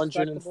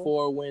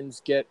 104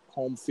 wins get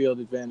home field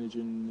advantage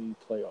in the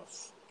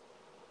playoffs?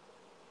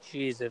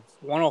 Jeez, if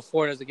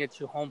 104 doesn't get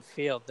you home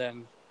field,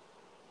 then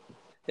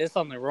there's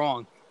something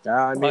wrong.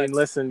 I mean,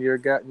 listen,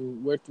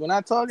 we're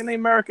not talking the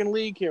American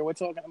League here. We're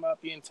talking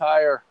about the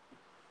entire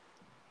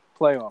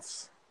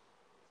playoffs?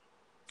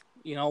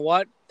 You know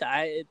what?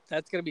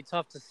 That's gonna be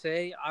tough to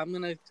say. I'm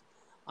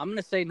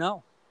gonna say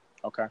no.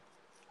 Okay.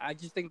 I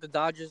just think the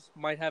Dodgers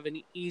might have They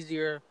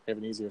have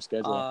an easier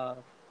schedule. uh,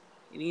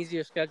 an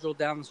easier schedule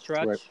down the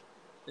Right. stretch.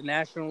 The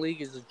National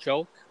League is a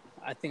joke.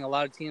 I think a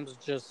lot of teams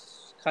are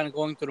just kind of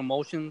going through the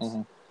motions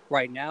Mhm.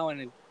 right now,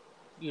 and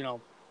you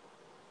know,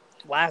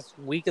 last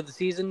week of the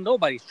season,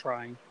 nobody's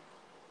trying.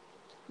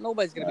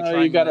 Nobody's going to be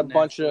trying. You got in the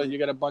National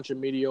League. a bunch of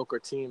mediocre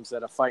teams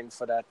that are fighting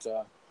for that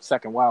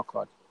second wild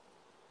card.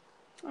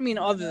 I mean,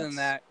 other than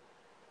that,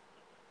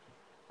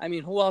 I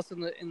mean, who else in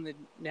the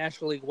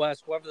National League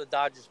West? Whoever the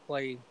Dodgers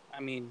play, I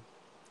mean,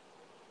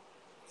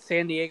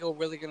 San Diego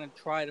really going to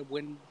try to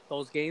win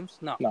those games?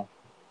 No.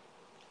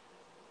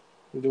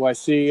 Do I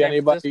see San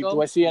anybody? Francisco?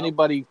 Do I see Nope.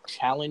 anybody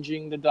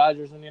challenging the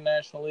Dodgers in the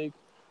National League?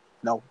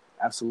 No,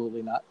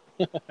 absolutely not.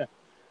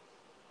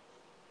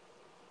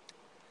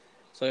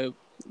 So,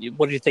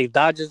 what do you think?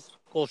 Dodgers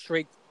go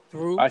straight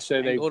through? I say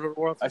and go to the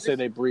World I Series? say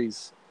they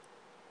breeze.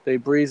 They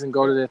breeze and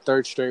go to their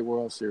third straight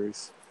World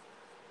Series.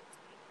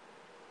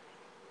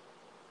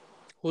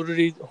 Who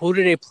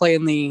do they play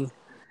in the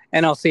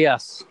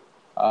NLCS?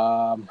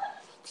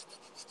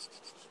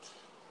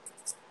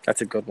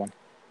 That's a good one.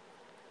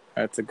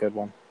 I'm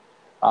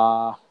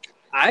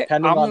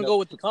gonna go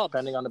with the Cubs.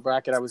 Depending on the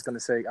bracket, I was gonna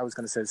say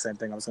the same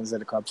thing. I was gonna say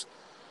the Cubs.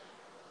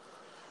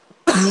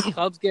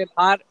 Cubs get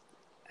hot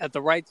at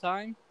the right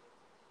time.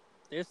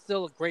 They're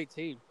still a great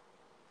team.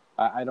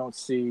 I don't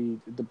see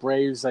the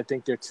Braves. I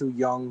think they're too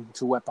young,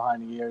 too wet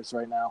behind the ears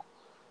right now.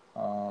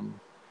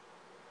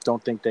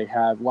 Don't think they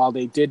have. While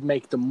they did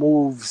make the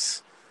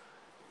moves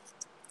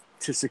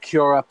to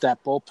secure up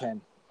that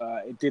bullpen,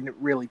 it didn't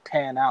really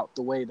pan out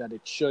the way that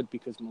it should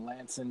because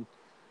Melanson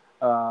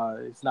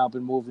has now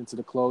been moved into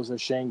the closer.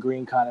 Shane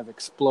Green kind of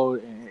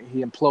exploded.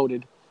 He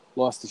imploded,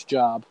 lost his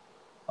job.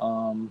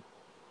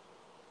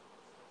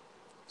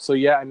 So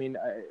yeah, I mean,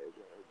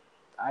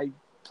 I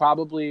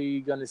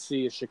probably gonna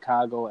see a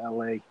Chicago,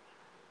 LA,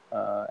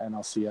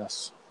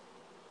 NLCS.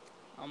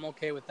 I'm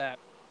okay with that.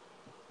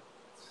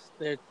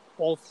 They're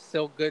both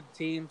still good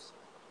teams.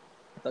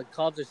 The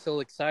Cubs are still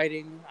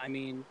exciting. I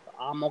mean,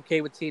 I'm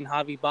okay with seeing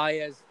Javi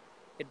Baez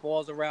hit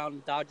balls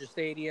around Dodger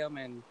Stadium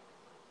and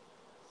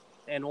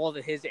all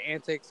his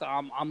antics.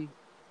 I'm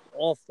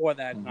all for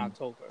that in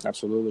October.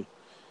 Absolutely.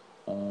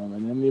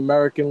 And in the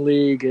American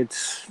League,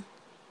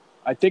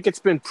 I think it's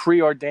been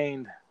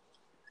preordained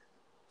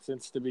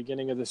since the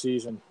beginning of the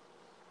season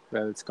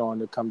that it's going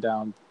to come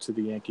down to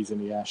the Yankees and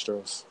the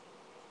Astros.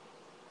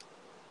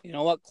 You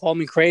know what? Call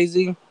me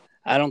crazy.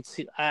 I don't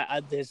see.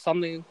 There's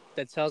something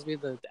that tells me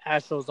the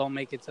Astros don't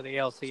make it to the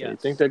LCS. So you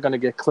think they're going to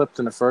get clipped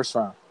in the first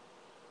round?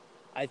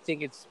 I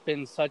think it's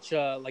been such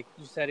a, like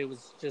you said, it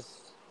was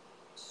just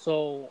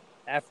so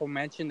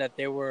aforementioned that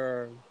they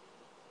were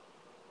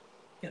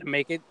going to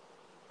make it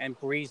and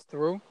breeze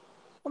through.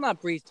 Well,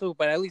 not breeze through,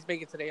 but at least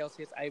make it to the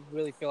LCS. I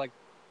really feel like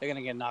they're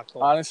going to get knocked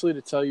off. Honestly,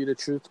 to tell you the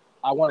truth,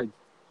 I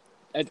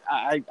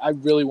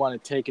really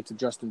want to take it to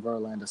Justin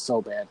Verlander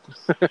so bad.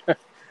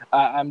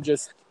 I'm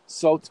just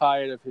so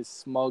tired of his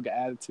smug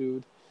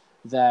attitude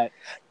that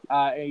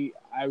I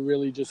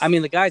really just. I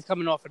mean, the guy's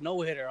coming off a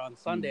no-hitter on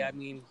Sunday. I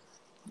mean,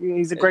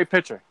 he's a great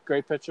pitcher,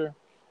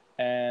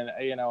 and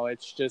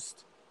it's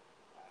just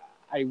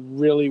I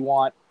really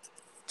want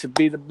to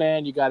be the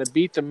man. You got to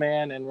beat the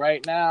man, and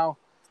right now,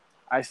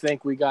 I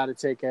think we got to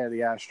take care of the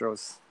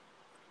Astros.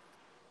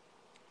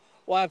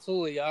 Well,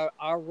 absolutely.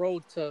 Our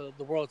road to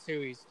the World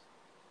Series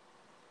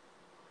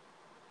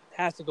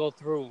has to go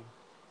through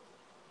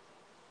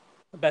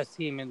the best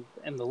team in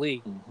the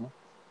league. Mm-hmm.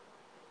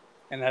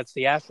 And that's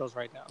the Astros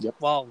right now. Yep.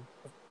 Well,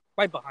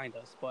 right behind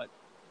us, but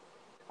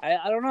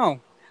I don't know.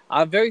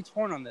 I'm very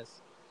torn on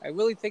this. I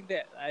really think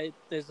that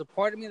there's a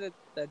part of me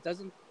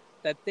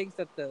that thinks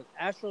that the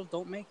Astros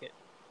don't make it.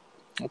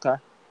 Okay.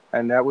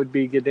 And they would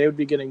be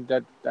getting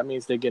that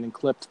means they're getting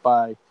clipped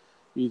by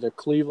either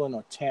Cleveland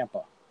or Tampa.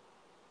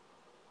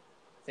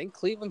 I think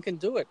Cleveland can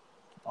do it.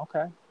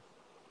 Okay.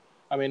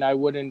 I mean, I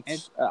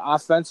wouldn't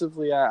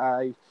offensively.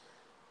 I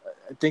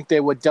think they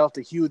were dealt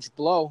a huge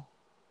blow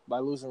by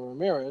losing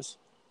Ramirez,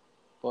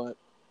 but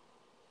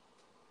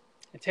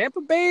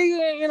Tampa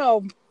Bay,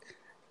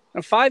 a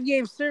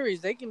 5-game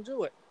series, they can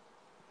do it.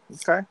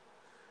 Okay.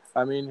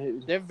 I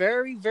mean, they're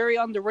very, very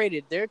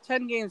underrated. They're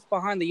 10 games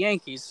behind the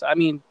Yankees. I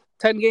mean,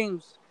 10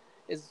 games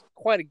is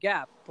quite a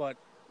gap, but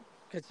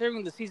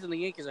considering the season the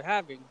Yankees are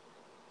having,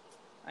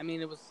 I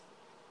mean,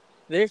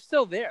 they're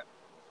still there.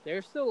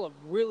 They're still a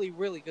really,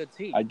 really good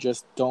team. I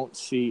just don't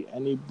see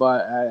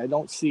anybody. I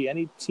don't see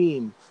any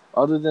team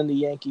other than the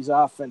Yankees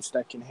offense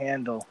that can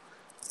handle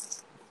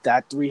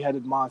that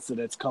 3-headed monster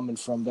that's coming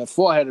from that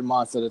 4-headed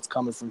monster that's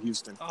coming from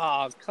Houston.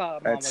 Oh,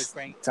 come on with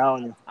Greinke.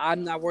 Telling you,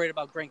 I'm not worried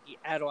about Greinke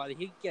at all.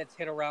 He gets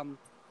hit around.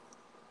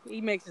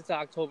 He makes it to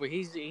October.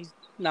 He's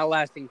not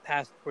lasting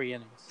past 3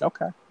 innings.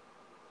 Okay, I'm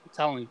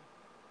telling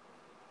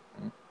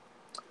you.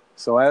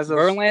 So as of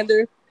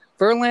Verlander,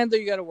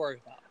 you got to worry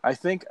about. I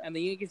think, and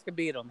the Yankees can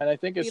beat him. And I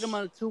think beat him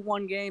on a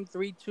 2-1 game,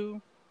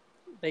 3-2.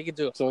 They could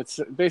do it. So it's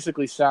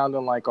basically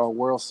sounding like our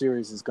World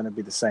Series is going to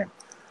be the same.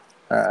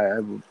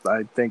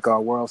 I think our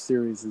World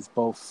Series is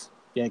both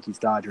Yankees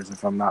Dodgers,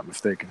 if I'm not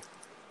mistaken.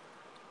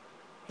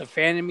 The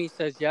fan in me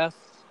says yes.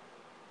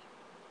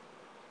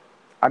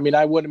 I mean,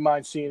 I wouldn't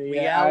mind seeing the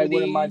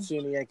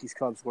Reality, Yankees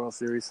Cubs World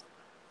Series.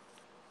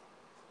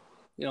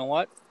 you know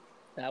what?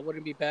 That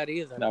wouldn't be bad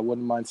either. I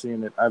wouldn't mind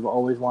seeing it. I've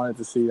always wanted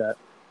to see that.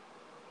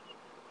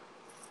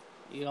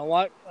 You know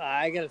what?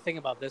 I got to think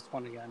about this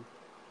one again.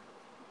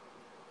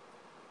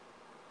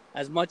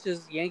 As much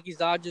as Yankees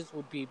Dodgers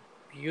would be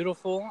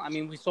beautiful, I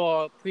mean, we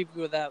saw a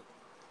preview of that.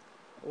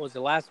 What was it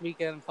last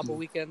weekend? A couple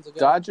weekends ago.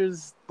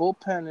 Dodgers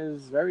bullpen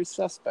is very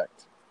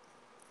suspect.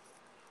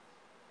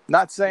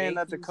 Not saying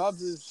that the Yankees-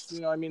 Cubs is,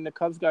 the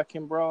Cubs got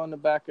Kimbrel in the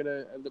back of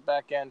the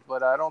back end,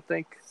 but I don't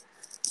think,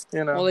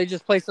 Well, they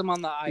just placed him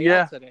on the IL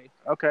Yeah. today.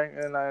 Okay,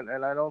 and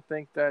I don't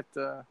think that.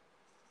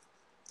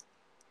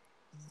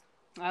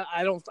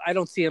 I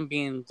don't see him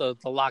being the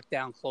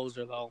lockdown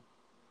closer though.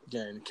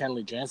 Yeah, and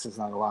Kenley Jansen's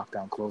not a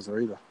lockdown closer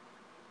either.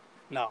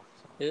 No,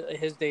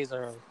 his days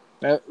are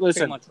Listen,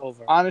 pretty much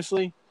over.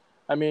 Honestly,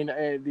 I mean,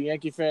 the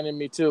Yankee fan in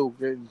me too.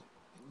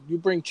 You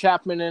bring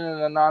Chapman in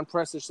a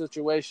non-pressure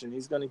situation,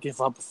 he's going to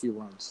give up a few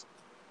runs.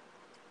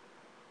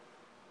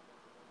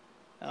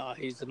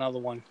 He's another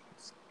one.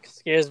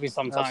 Scares me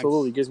sometimes.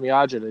 Absolutely, gives me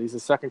agita. He's the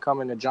second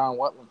coming to John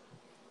Wetland,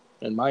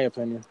 in my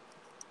opinion.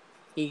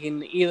 He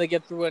can either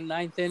get through a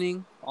ninth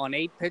inning on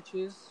 8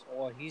 pitches,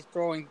 or he's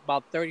throwing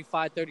about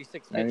 35,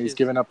 36 pitches. And he's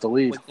giving up the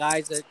lead.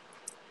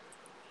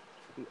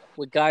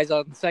 With guys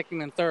on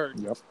second and third.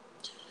 Yep.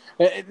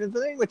 The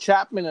thing with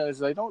Chapman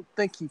is I don't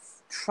think he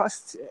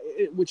trusts,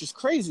 which is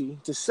crazy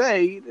to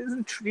say,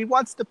 he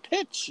wants to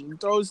pitch and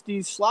throws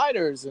these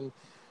sliders and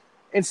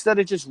instead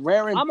of just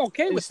rearing. I'm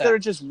okay with that. Instead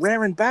of just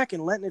rearing back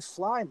and letting it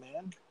fly,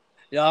 man.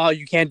 No,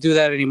 you can't do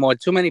that anymore.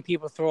 Too many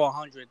people throw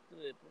 100.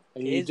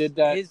 And he did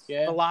that. His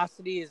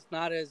velocity is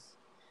not as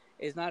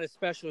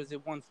special as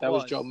it once was. That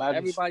was Joe Madden.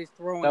 Everybody's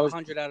throwing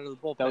 100 out of the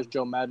bullpen. That was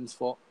Joe Madden's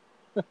fault.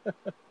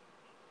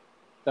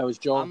 That was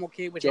Joe. I'm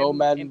okay with Joe him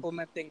Madden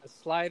implementing a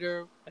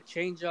slider, a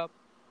changeup.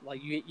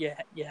 Like you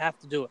have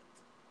to do it.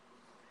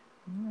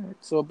 All right.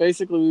 So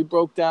basically, we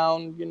broke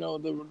down,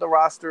 the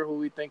roster, who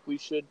we think we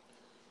should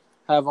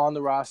have on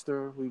the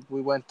roster.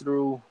 We went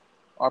through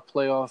our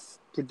playoff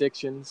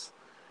predictions,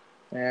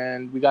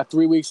 and we got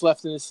 3 weeks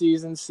left in the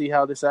season. See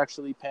how this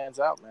actually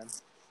pans out, man.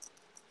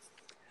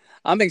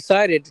 I'm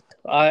excited.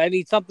 I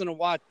need something to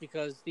watch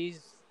because these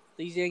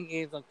Yankee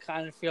games, I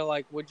kind of feel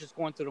like we're just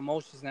going through the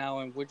motions now,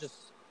 and we're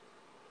just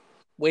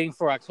waiting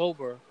for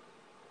October.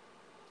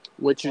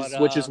 Which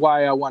is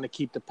why I want to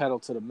keep the pedal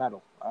to the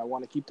metal. I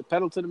want to keep the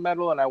pedal to the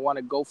metal, and I want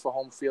to go for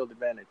home field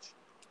advantage.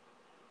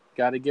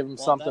 Got to give them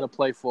something to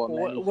play for,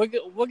 man. We're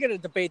going to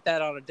debate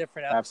that on a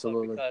different episode.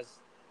 Absolutely. Because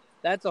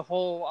that's a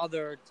whole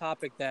other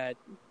topic that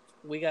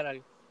we got to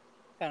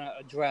kind of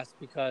address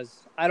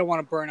because I don't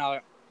want to burn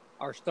out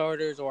our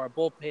starters or our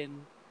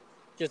bullpen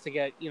just to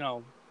get,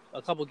 a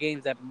couple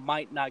games that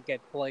might not get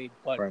played.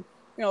 But, right.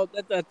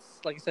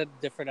 That's, like I said,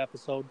 a different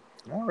episode.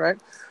 All right.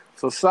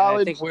 So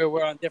solid. And I think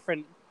we're on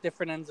different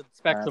ends of the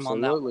spectrum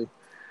on that. Absolutely.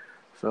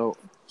 So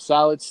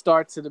solid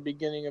start to the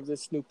beginning of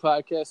this new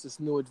podcast, this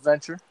new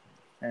adventure.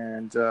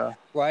 And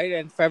right.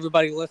 And for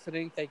everybody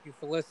listening, thank you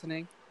for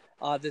listening.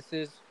 This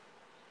is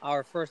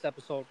our first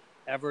episode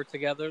ever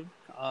together.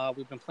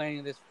 We've been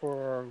planning this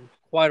for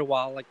quite a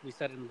while, like we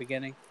said in the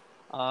beginning.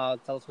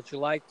 Tell us what you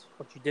liked,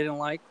 what you didn't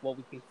like, what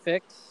we can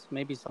fix,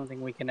 maybe something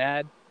we can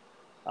add.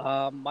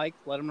 Mike,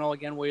 let them know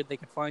again where they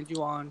can find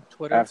you on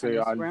Twitter and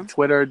Instagram. On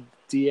Twitter,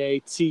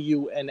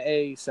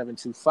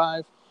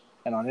 DATUNA725,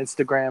 and on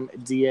Instagram,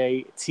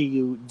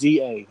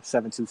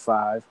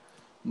 DATUDA725,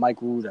 Mike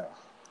Ruda.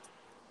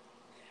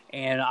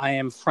 And I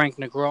am Frank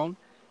Negron.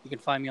 You can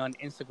find me on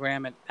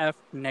Instagram at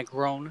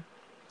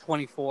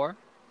FNegron24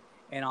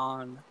 and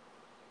on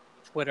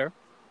Twitter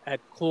at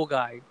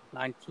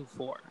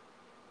CoolGuy924.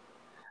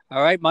 All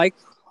right, Mike,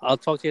 I'll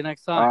talk to you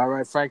next time. All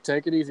right, Frank,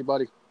 take it easy,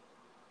 buddy.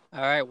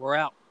 All right, we're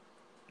out.